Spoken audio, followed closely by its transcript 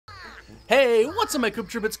Hey, what's up my Koopa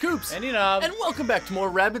Troop? It's Koops! And And welcome back to more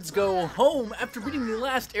Rabbids Go Home. After beating the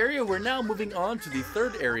last area, we're now moving on to the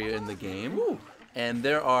third area in the game. Ooh. And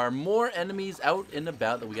there are more enemies out and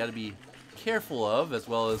about that we gotta be careful of, as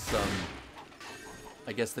well as some...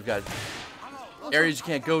 I guess they've got areas you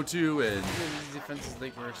can't go to, and... These defenses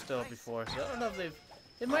like were still up before, so I don't know if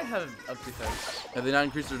they might have up defense. Have they not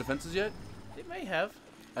increased their defenses yet? They may have.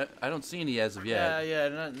 I don't see any as of yet.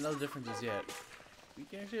 Yeah, no differences yet. We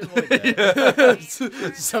can actually avoid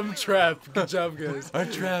that. Some trap. Good job, guys. Our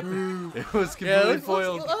trap. It was Yeah, completely it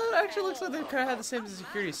foiled. actually looks like they kind of had the same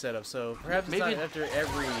security setup, so perhaps it's Maybe- not after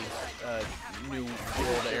every new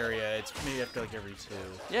world area. It's maybe after like every 2.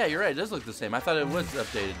 Yeah, you're right. It does look the same. I thought it was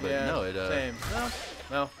updated, but yeah, no, it... same.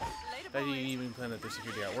 No. I didn't even plan that their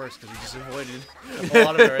security got worse because we just avoided a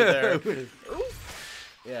lot of it right there.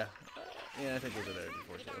 Yeah. Yeah, I think those were there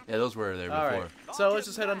before too. Yeah, those were there before. Alright, so let's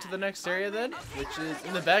just head on to the next area then, which is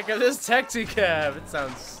in the back of this taxi cab.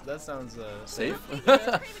 That sounds Safe?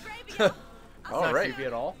 Not Alright. creepy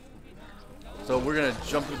at all. So we're gonna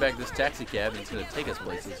jump in the back of this taxi cab and it's gonna take us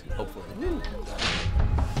places, hopefully. Woo.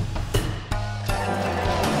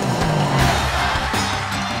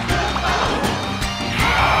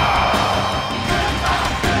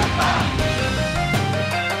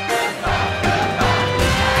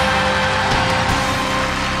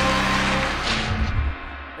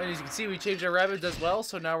 And as you can see, we changed our Rabbids as well,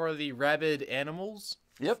 so now we're the Rabbid animals.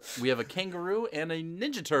 Yep. We have a kangaroo and a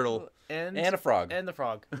ninja turtle And a frog. And the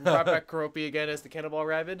frog. Brought back Karopi again as the cannibal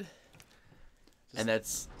rabbid. And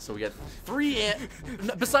that's, so we got 3,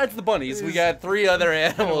 besides the bunnies, we got 3 other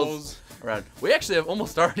animals around. We actually have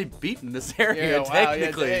almost already beaten this area,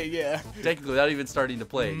 technically. Yeah. Technically, without even starting to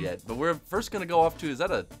play it yet. But we're first gonna go off to, is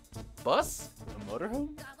that a bus? A motorhome?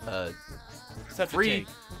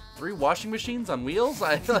 Three washing machines on wheels?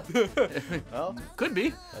 Well, Could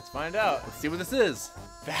be. let's find out. Let's see what this is.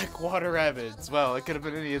 Backwater rabbits. Well, it could have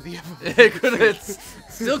been any of the It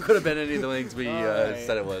still could have been any of the things we Alright.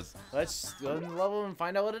 said it was. Let's go in the level and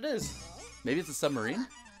find out what it is. Maybe it's a submarine?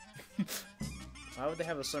 Why would they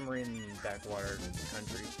have a submarine in backwater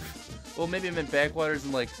country? Well, maybe it meant backwaters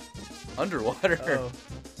and like underwater.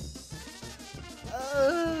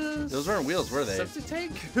 Oh. Those weren't wheels, were they? Septic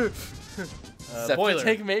tank? Septic boiler.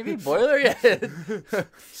 tank, maybe? Boiler? Yeah.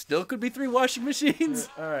 Still could be 3 washing machines.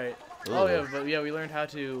 Alright. Ooh. Oh yeah, but yeah, we learned how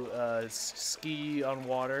to ski on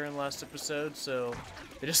water in the last episode, so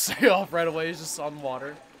they just stay off right away, it's just on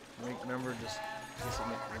water. Remember, just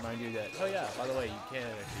remind you that, oh yeah, by the way, you can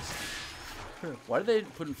actually ski. Why did they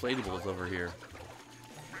put inflatables over here?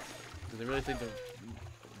 Do they really think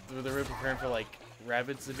they're really preparing for like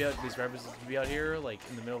rabbits to be out, these rabbits to be out here, like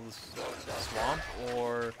in the middle of the swamp,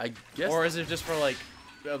 or I guess. or is it just for like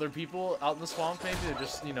other people out in the swamp? Maybe they're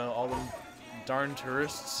just, you know, all them darn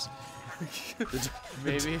tourists.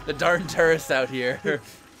 Maybe The darn tourists out here.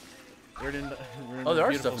 we're in Oh, there are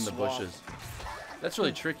beautiful stuff in the swamp. bushes. That's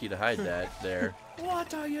really tricky to hide that there.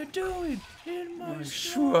 What are you doing in my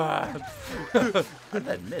Swamp. How did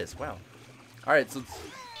that miss? Wow. Alright, so let's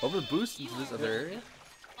over the boost into this other area.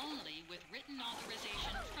 Only with written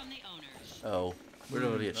authorization from the owners. Oh, we're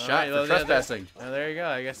going to get All shot right, for well, trespassing. Oh, there you go.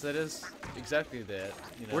 I guess that is exactly that.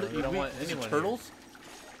 You know, What we don't want is it anyone. turtles?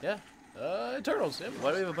 Here. Yeah. Turtles. Yeah.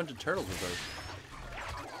 Why do we have a bunch of turtles with those?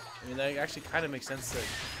 I mean, that actually kind of makes sense to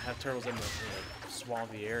have turtles in the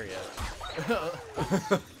swampy area.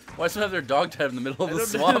 Why does they have their dog tied in the middle of the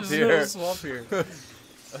There's swamp no here? swamp here. Oh,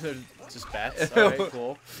 they're just bats. All right,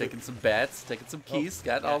 cool. Taking some bats, taking some keys,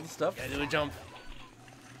 got all the stuff. Gotta do a jump.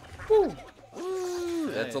 Woo.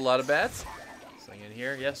 Woo. That's a lot of bats. Something in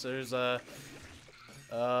here. Yes, there's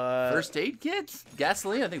First aid kits?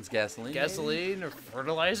 Gasoline? I think it's gasoline. gasoline or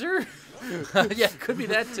fertilizer. Yeah, could be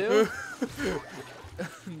that too.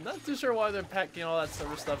 Not too sure why they're packing all that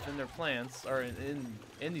sort of stuff in their plants or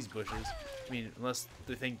in these bushes. I mean, unless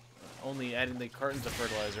they think only adding the cartons of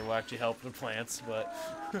fertilizer will actually help the plants, but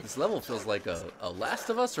This level feels like a Last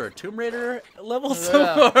of Us or a Tomb Raider level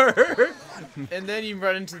so far. and then you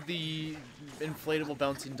run into the inflatable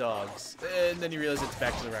bouncing dogs, and then you realize it's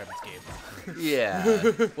back to the Rabbids game.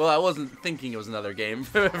 Yeah. Well, I wasn't thinking it was another game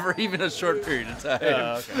for even a short period of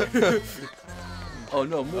time. Okay. Oh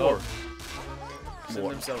no, more. Send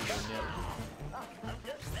More. themselves in, yeah.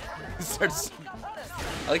 Starts.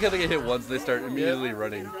 I like how they get hit once, they start immediately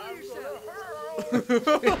running.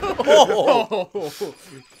 Oh!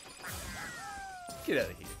 Get out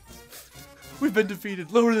of here. We've been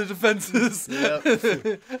defeated. Lower the defenses. Yep.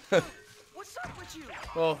 What's up with you?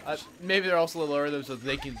 Well, maybe they're also lower them so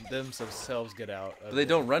they can themselves get out. But they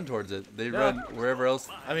don't run towards it. They run wherever else.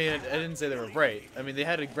 I mean, I didn't say they were bright. I mean, they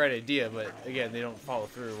had a bright idea, but again, they don't follow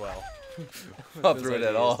through well. Not through it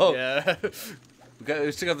at all. Yeah.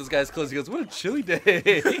 We check out this guy's clothes. He goes, "What a chilly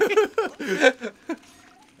day."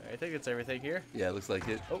 I think it's everything here. Yeah, it looks like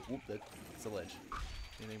it. Oh, whoop, that's a ledge.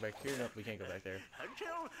 Anything back here? Nope, we can't go back there.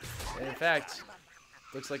 And in fact,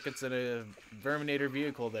 looks like it's in a Verminator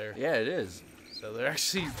vehicle there. Yeah, it is. So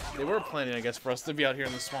they were planning, I guess, for us to be out here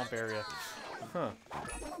in the swamp area. Huh.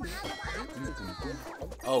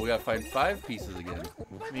 Oh, we gotta find 5 pieces again.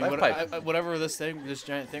 I mean, whatever this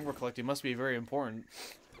giant thing we're collecting must be very important.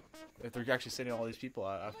 If they're actually sending all these people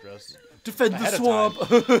out after us. Defend the swamp!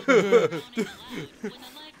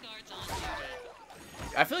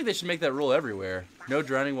 I feel like they should make that rule everywhere. No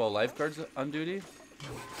drowning while lifeguards on duty.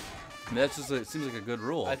 I mean, that's just it seems like a good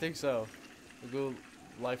rule. I think so. A good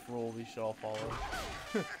life rule we should all follow.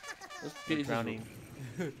 Those drowning.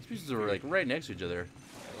 These pieces are like right next to each other.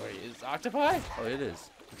 Wait, is octopi? Oh, it is.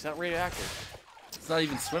 It's not radioactive. It's not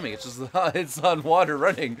even swimming. It's just it's on water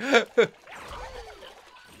running. Oh,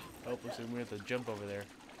 looks like we have to jump over there.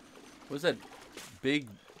 What's that big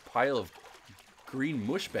pile of green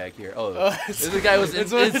mush back here? Oh, the guy was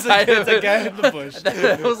inside of it. It's a guy in the bush.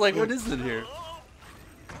 I was like, what is in here?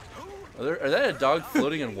 Are that a dog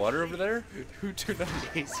floating in water over there? Who turned on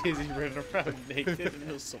the AC as he ran around naked in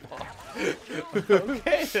the swamp?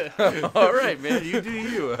 Okay then. All right, man, you do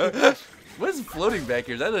you. What is floating back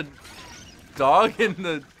here? Is that a dog in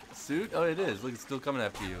the suit? Oh, it is. Look, it's still coming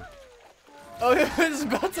after you. Oh, yeah, it's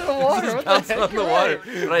bouncing on the water. It's what bouncing the heck? on the water.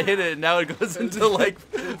 But I hit it, and now it goes into like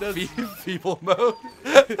feeble mode.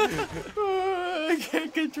 I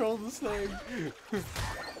can't control this thing.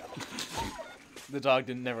 The dog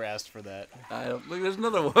never asked for that. I don't look. There's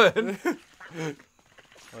another one. Wait,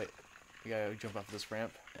 we gotta jump off this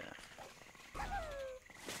ramp. Yeah.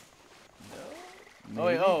 No.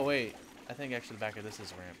 Oh wait. I think actually the back of this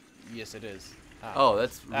is a ramp. Yes, it is. Ah. Oh,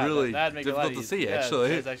 that's really that'd make difficult it a lot to see, yeah,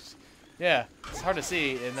 actually. Yeah, it's hard to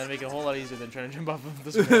see, and that'd make it a whole lot easier than trying to jump off of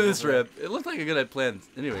this ramp. This ramp. It looked like a good plan,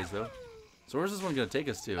 anyways, though. So where's this one gonna take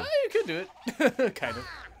us to? You could do it, kind of.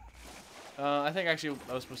 I think actually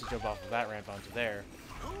I was supposed to jump off of that ramp onto there.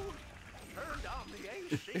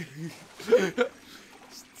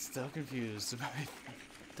 Still confused about it.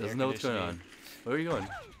 Doesn't know what's going on. Where are you going?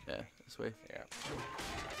 Yeah, this way. Yeah.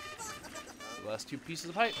 The last 2 pieces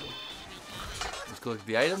of pipe. Let's collect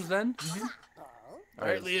the items then. All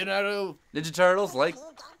right, Leonardo. Ninja Turtles like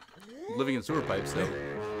living in sewer pipes, though.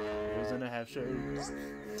 Who's in a half shirt?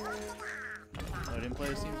 Oh, I didn't play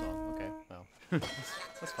his theme song. Okay, well.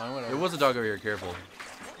 That's fine, whatever. There was a dog over here, careful.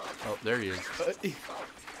 Oh, there he is.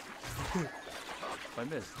 I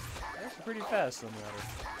missed. That's pretty fast on the water.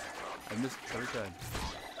 I missed every time.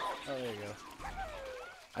 Oh, there you go.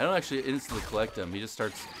 I don't actually instantly collect him. He just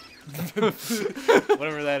starts...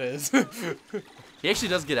 Whatever that is. He actually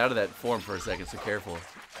does get out of that form for a second, so careful.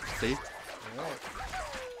 See?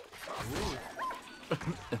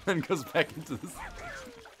 And then goes back into this...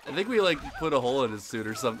 I think we, like, put a hole in his suit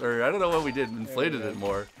or something. Or I don't know what we did. Inflated it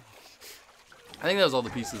more. I think that was all the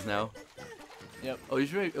pieces now. Yep. Oh, you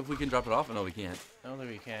should if we can drop it off? No, we can't. I don't think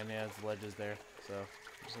we can. Yeah, the ledge is there. So,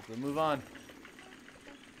 just have to move on.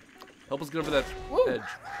 Help us get over that edge.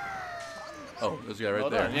 Oh, there's a guy right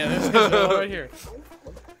there. Done. Yeah, there's one right here.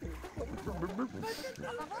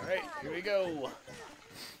 Alright, here we go.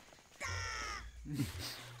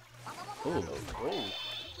 Oh,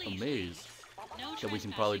 Please a maze. no That we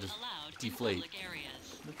can probably just allowed deflate. In public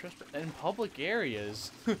areas. In public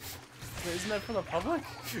areas? Wait, isn't that for the public?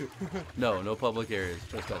 No, no public areas.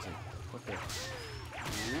 Trespassing. Okay.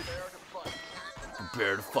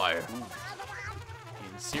 Prepare to fire.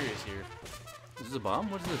 Getting serious here. Is this a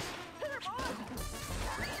bomb? What is this?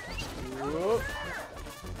 Whoa.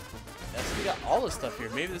 Yes, we got all this stuff here.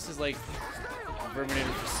 Maybe this is like a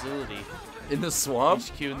Verminator facility. In the swamp?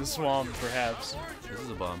 HQ in the swamp, perhaps. This is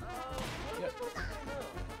a bomb. Yep.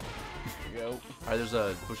 There you go. Alright, there's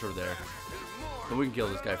a bush over there. But we can kill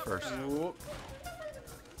this guy first. Whoop.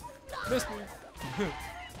 Missed me.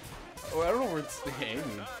 Oh, I don't know where it's aiming.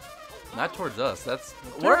 Not towards us. That's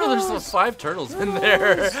where are there's 5 turtles in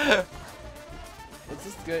there? What's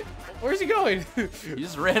this guy? Where's he going? He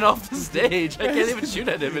just ran off the stage. I can't even shoot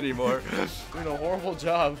at him anymore. Doing a horrible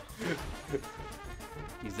job.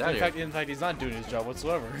 He's out here. In fact, he's not doing his job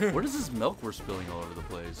whatsoever. What is this milk we're spilling all over the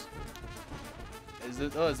place? Is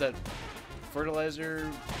it? Oh, is that fertilizer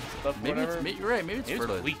stuff? Maybe whatever? you're right. Maybe it's Maybe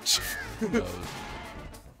fertilizer. bleach. Who knows?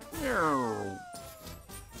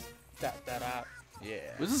 Da. Yeah.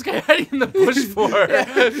 What's this guy hiding in the bush for?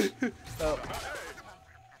 Oh.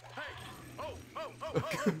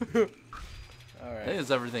 I think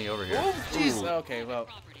it's everything over here. Oh, jeez. Ooh. Okay, well.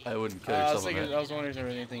 I wouldn't kill I yourself was on thinking, that. I was wondering if there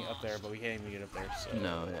was anything up there, but we can't even get up there. So.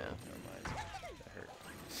 No, yeah. Never mind.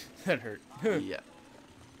 That hurt. That hurt. Yeah.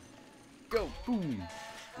 Go. Boom.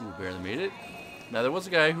 Ooh, barely made it. Now, there was a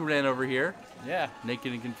guy who ran over here. Yeah.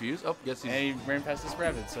 Naked and confused. Oh, guess he's... And he ran past this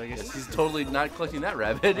rabbit, so I guess he's totally not collecting that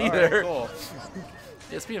rabbit All either. right, cool.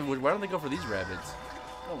 Yeah, speaking of which, why don't they go for these rabbits?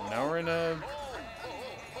 Oh, now we're in a...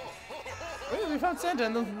 Oh, we found Santa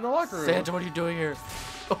in the locker room. Santa, what are you doing here?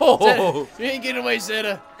 Oh! Santa, you ain't getting away,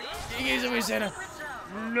 Santa. You ain't getting away, Santa.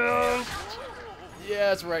 No. Yeah,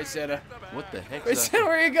 that's right, Santa. What the heck? Wait, Santa,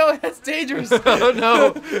 where are you going? That's dangerous. Oh,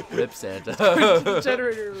 no. Rip Santa. The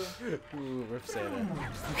generator room. Ooh, rip Santa.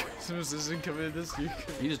 Christmas isn't coming in this year.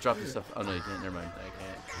 You just dropped the stuff. Oh, no, you can't. Never mind. I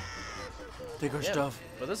can't. Take our stuff.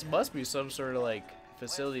 But this must be some sort of, like,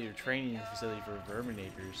 facility or training facility for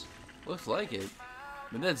verminators. Looks like it.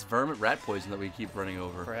 But then it's vermin rat poison that we keep running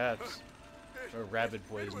over. Perhaps. Or rabbit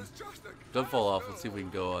poison. Don't fall off. Let's see if we can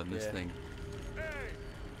go on this Yeah. thing.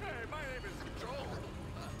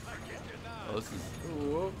 Oh, this is...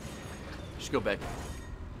 Ooh. Should go back.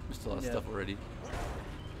 We still have Yeah. stuff already.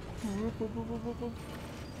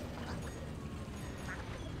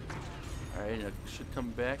 Alright, now should come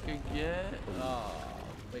back again. Oh,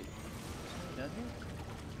 wait. Down here?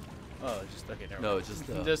 Oh, just okay. Never No, mind. it's just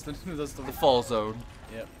that's the the fall zone.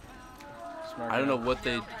 Yep. Smart I don't know enough. what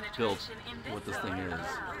they built, what this thing is.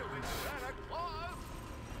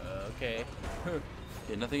 Okay.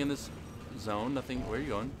 Okay, nothing in this zone. Nothing. Where are you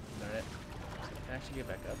going? Alright. Can I actually get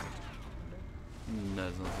back up? No,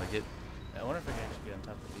 doesn't look like it. I wonder if I can actually get on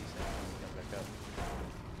top of these things and get back up.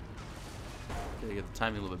 Gotta get the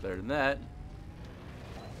timing a little bit better than that.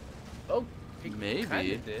 Oh, it Maybe.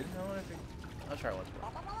 kinda did. I wonder if it... I'll try once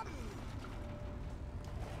more.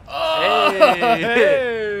 Hey!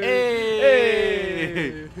 Hey! Hey!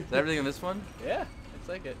 Is that everything on this one? Yeah, it's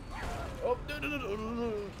like it. Oh, no.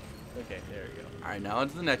 Okay, there we go. Alright, now on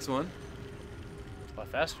to the next one. A lot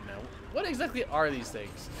faster now. What exactly are these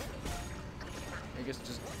things? I guess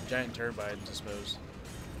just giant turbines, I suppose.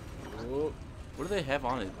 Whoa. What do they have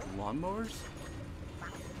on it? Lawnmowers?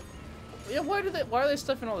 Yeah, why are they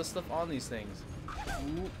stuffing all this stuff on these things? I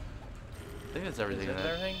think that's everything. Is that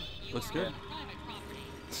everything? Looks good.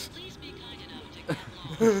 Please be kind enough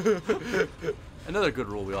to get Another good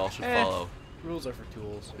rule we all should follow. Rules are for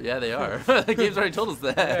tools. Yeah, they are. The game's already told us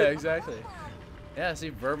that. Yeah, exactly. Yeah,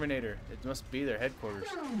 see, Verminator. It must be their headquarters.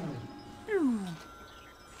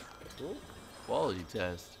 Cool. Quality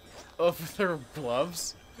test. Oh, for their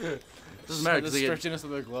gloves? Doesn't matter The because they get, stretchiness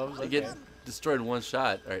of their gloves? they Okay. get destroyed in one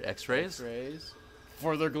shot. Alright, X-rays. X-rays.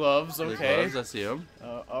 For their gloves, The okay. gloves, I see them.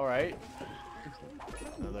 Alright.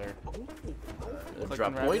 Another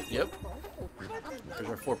Drop rabbit. point. Yep. There's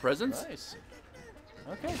our 4 presents. Nice.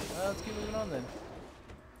 Okay, let's keep moving on then.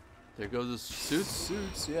 There goes the suits.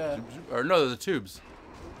 Suits, yeah. Or no, the tubes.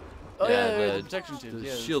 Oh yeah, the the protection tubes. the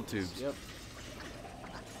Yeah, shield tubes. Yep.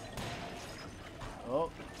 Oh.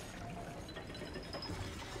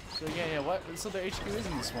 So again, yeah. What? So their HQ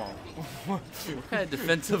isn't the swamp. What kind of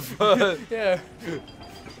defensive? Yeah.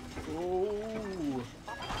 Oh.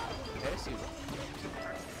 Okay, I see.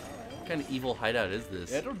 What kind of evil hideout is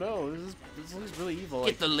this? I don't know. This looks really evil.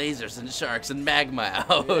 Get the lasers and sharks and magma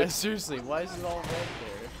out. Yeah, seriously, why is it all red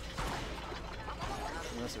there?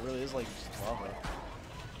 Unless it really is like just lava.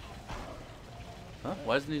 Huh?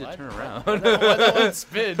 Why does it need to Why- turn around? Why that one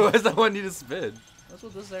spin? Why does that one need to spin? What's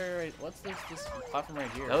with this area? Right, what's this platform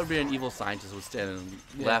right here? That would be an evil scientist who would stand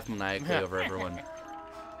and laugh maniacally over everyone. This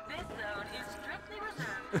zone is strictly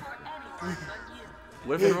reserved for anyone but you.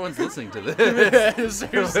 What if everyone's listening to this?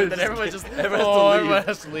 Seriously, then everyone just everyone has to everyone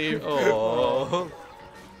has to leave. leave. Oh.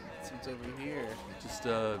 What's over here? Just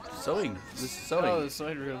sewing. This is Oh, sewing. the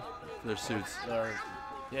sewing room. Their suits. Or,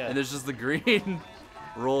 yeah. And there's just the green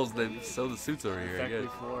rolls that sew the suits over here. I factory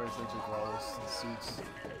guess. floor essentially for all the suits.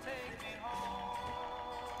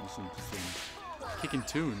 Some kicking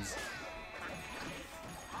tunes.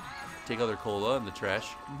 Take all their cola in the trash.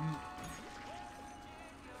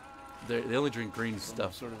 They only drink green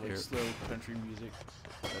stuff Sort of like here. slow country music.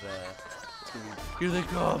 But it's gonna be. Here they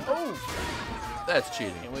come. Oh! That's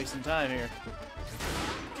cheating. Ain't wasting time here.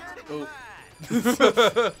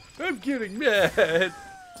 Oh. I'm getting mad.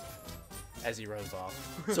 As he runs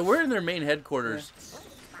off. So we're in their main headquarters,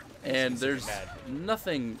 and This is there's bad.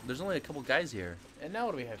 nothing. There's only a couple guys here. And now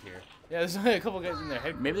what do we have here? Yeah, there's only a couple guys in their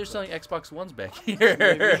head. Maybe they're selling Xbox Ones back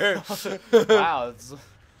here. Wow, it's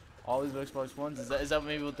all these Xbox Ones. Is that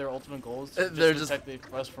maybe what their ultimate goal is? They're Just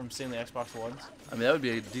protect us from seeing the Xbox Ones. I mean, that would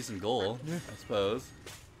be a decent goal, I suppose.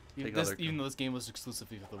 Even, Take all their- even though this game was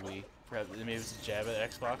exclusively for the Wii, perhaps maybe it's a jab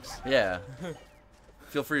at Xbox. Yeah.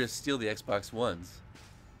 feel free to steal the Xbox Ones.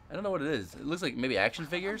 I don't know what it is. It looks like maybe action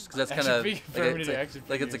figures, because that's kind of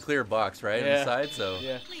like it's a clear box, right, inside. So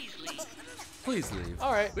yeah. Please leave.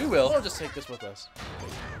 All right, we will. We'll just take this with us.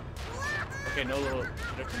 Okay, no little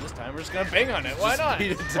introduction this time. We're just gonna bang on it. Why not?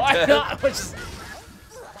 Why not? Just...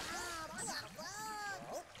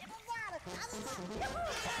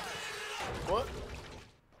 What?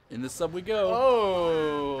 In the sub we go.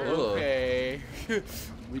 Oh, okay.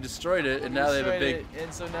 We destroyed it, and now they have a big.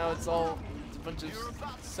 And so now it's a bunch of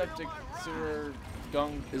septic sewer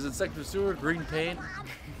gunk. Is it septic sewer? Green paint?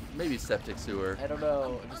 Maybe septic sewer. I don't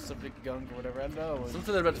know. Just septic gunk or whatever. I don't know.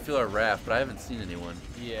 Something they're about to fill our raft, but I haven't seen anyone.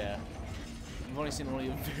 Yeah. I've only seen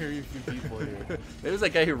only very few people here. It was that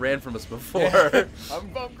guy who ran from us before. Yeah.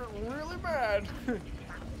 I'm really bad.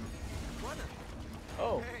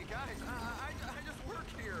 Oh. Hey guys, I just work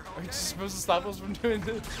here. Are you just supposed to stop us from doing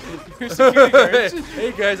this? Security guards.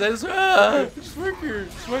 Hey guys, I just work here.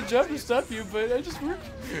 It's my job to stop you, but I just work.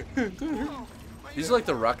 These are like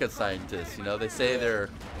the rocket scientists, you know? They say they're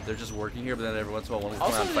just working here, but then every once in a while one will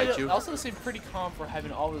come out and fight you. Also, they seem pretty calm for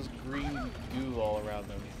having all this green goo all around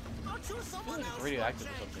them. I feel like it's radioactive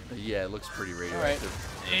or something. Yeah, it looks pretty radioactive.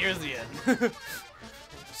 Alright, here's the end.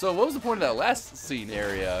 So what was the point of that last scene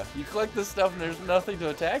area? You collect this stuff and there's nothing to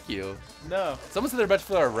attack you. No. Someone said they're about to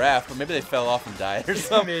fill our raft, but maybe they fell off and died or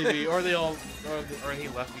something. Maybe, or they all, or he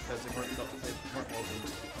left because they weren't welcome.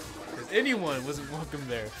 Because anyone wasn't welcome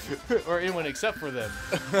there, or anyone except for them,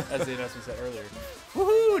 as the announcement said earlier.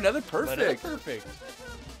 Woohoo! Another perfect. Another perfect.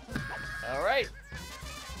 All right.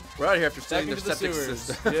 We're out of here after studying their septic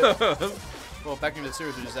system. Yep. Well, back into the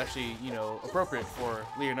sewers, which is actually, you know, appropriate for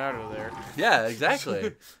Leonardo there. Yeah,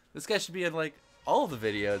 exactly. This guy should be in like all of the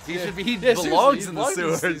videos. He should be. He Yeah, belongs in the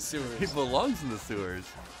sewers. sewers. He belongs in the sewers.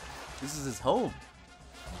 This is his home.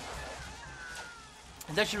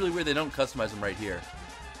 It's actually really weird they don't customize him right here.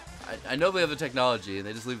 I know they have the technology and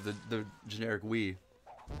they just leave the generic Wii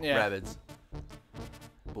Rabbids.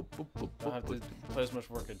 Don't have to put as much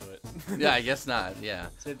work into it. Yeah, I guess not. Yeah.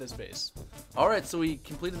 Save the space. All right, so we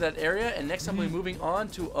completed that area, and next time we'll be moving on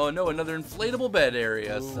to another inflatable bed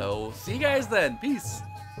area. Ooh. So see you guys then. Peace.